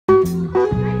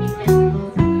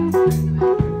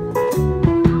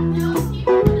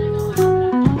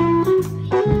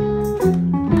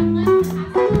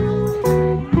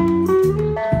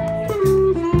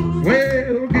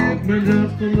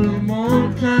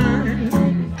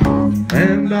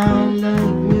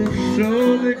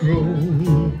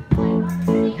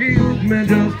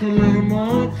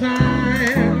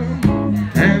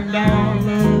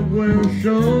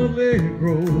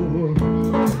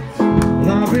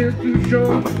is too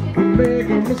short to make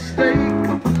a mistake.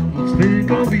 Let's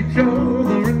think of each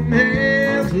other and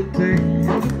hesitate.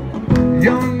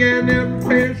 Young and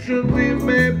impatient we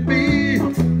may be,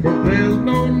 but there's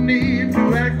no need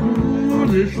to act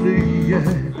foolishly.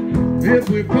 If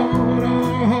we part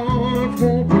our hearts,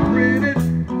 won't regret it.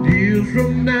 Years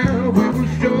from now we will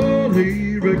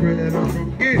surely regret it. So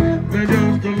give me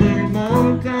just a little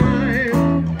more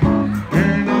time,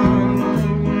 and our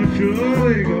love will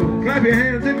surely go. Clap your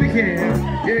hands if you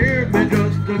can. Give me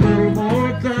just a little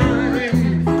more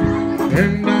time,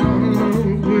 and our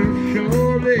love will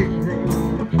surely grow.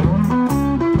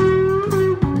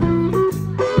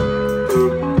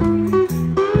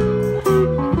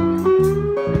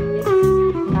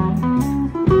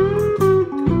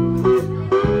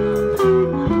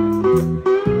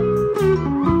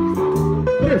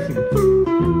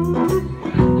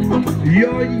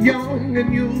 You're young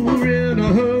and you're in a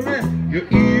hurry. You're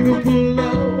eager for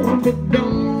love, but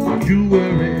don't you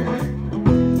worry.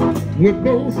 We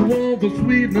both want the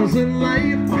sweetness in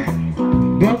life,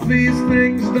 but these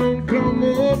things don't come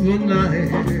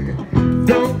overnight.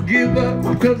 Don't give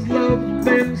up, cause love's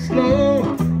been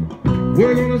slow.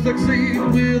 We're gonna succeed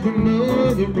with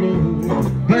another blow.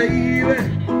 Baby,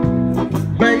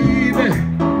 baby,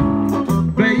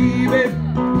 baby,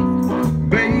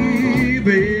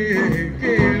 baby,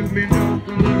 give me just a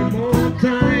little more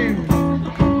time,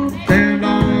 and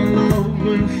our love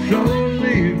will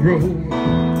surely grow.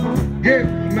 Give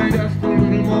me just a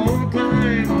little more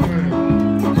time,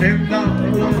 and our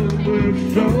love will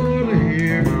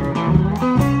surely grow.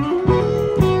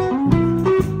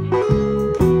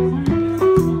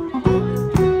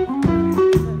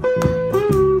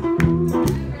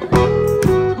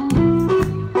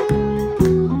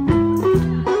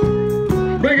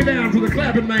 Break it down to the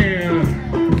clapping man.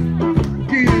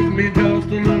 Give me just a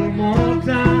little more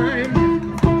time,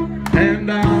 and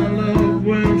our love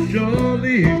will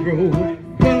surely grow.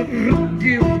 But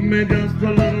give me just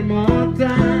a little more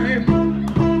time,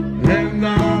 and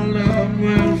our love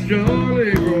will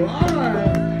surely grow. All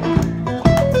right.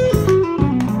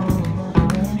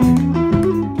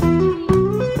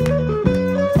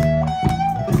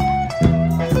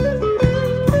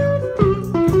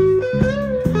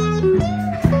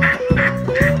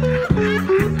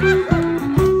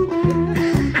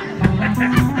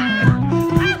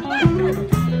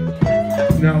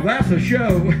 Now that's a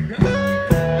show.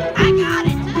 I got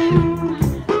it too.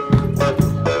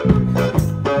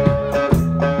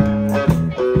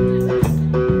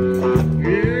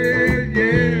 Yeah,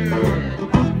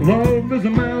 yeah. Love is a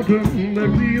mountain that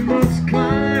we must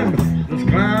climb. Let's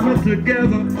climb it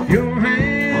together, your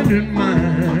hand in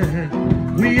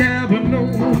mine. We haven't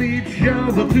known each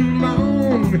other too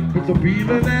long, but the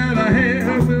feeling that I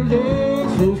have is oh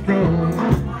so strong.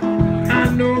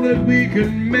 I know that we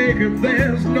can make it,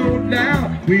 there's no doubt.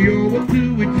 We owe it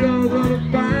to each other to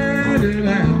find it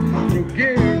out. So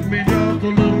give me just a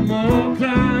little more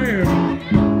time,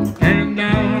 and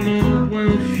our love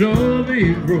will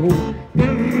surely grow.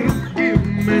 But give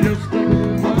me just a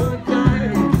little more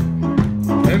time,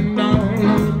 and our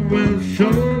love will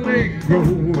surely grow.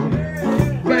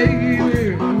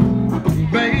 Baby,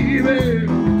 baby,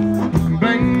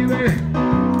 baby,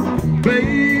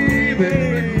 baby.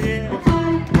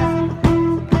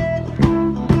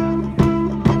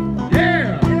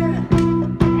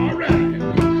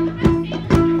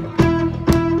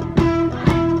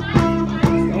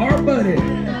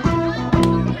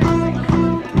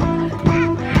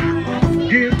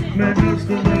 Give me just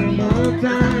a little more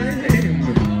time,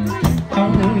 our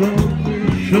love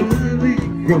will surely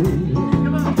grow.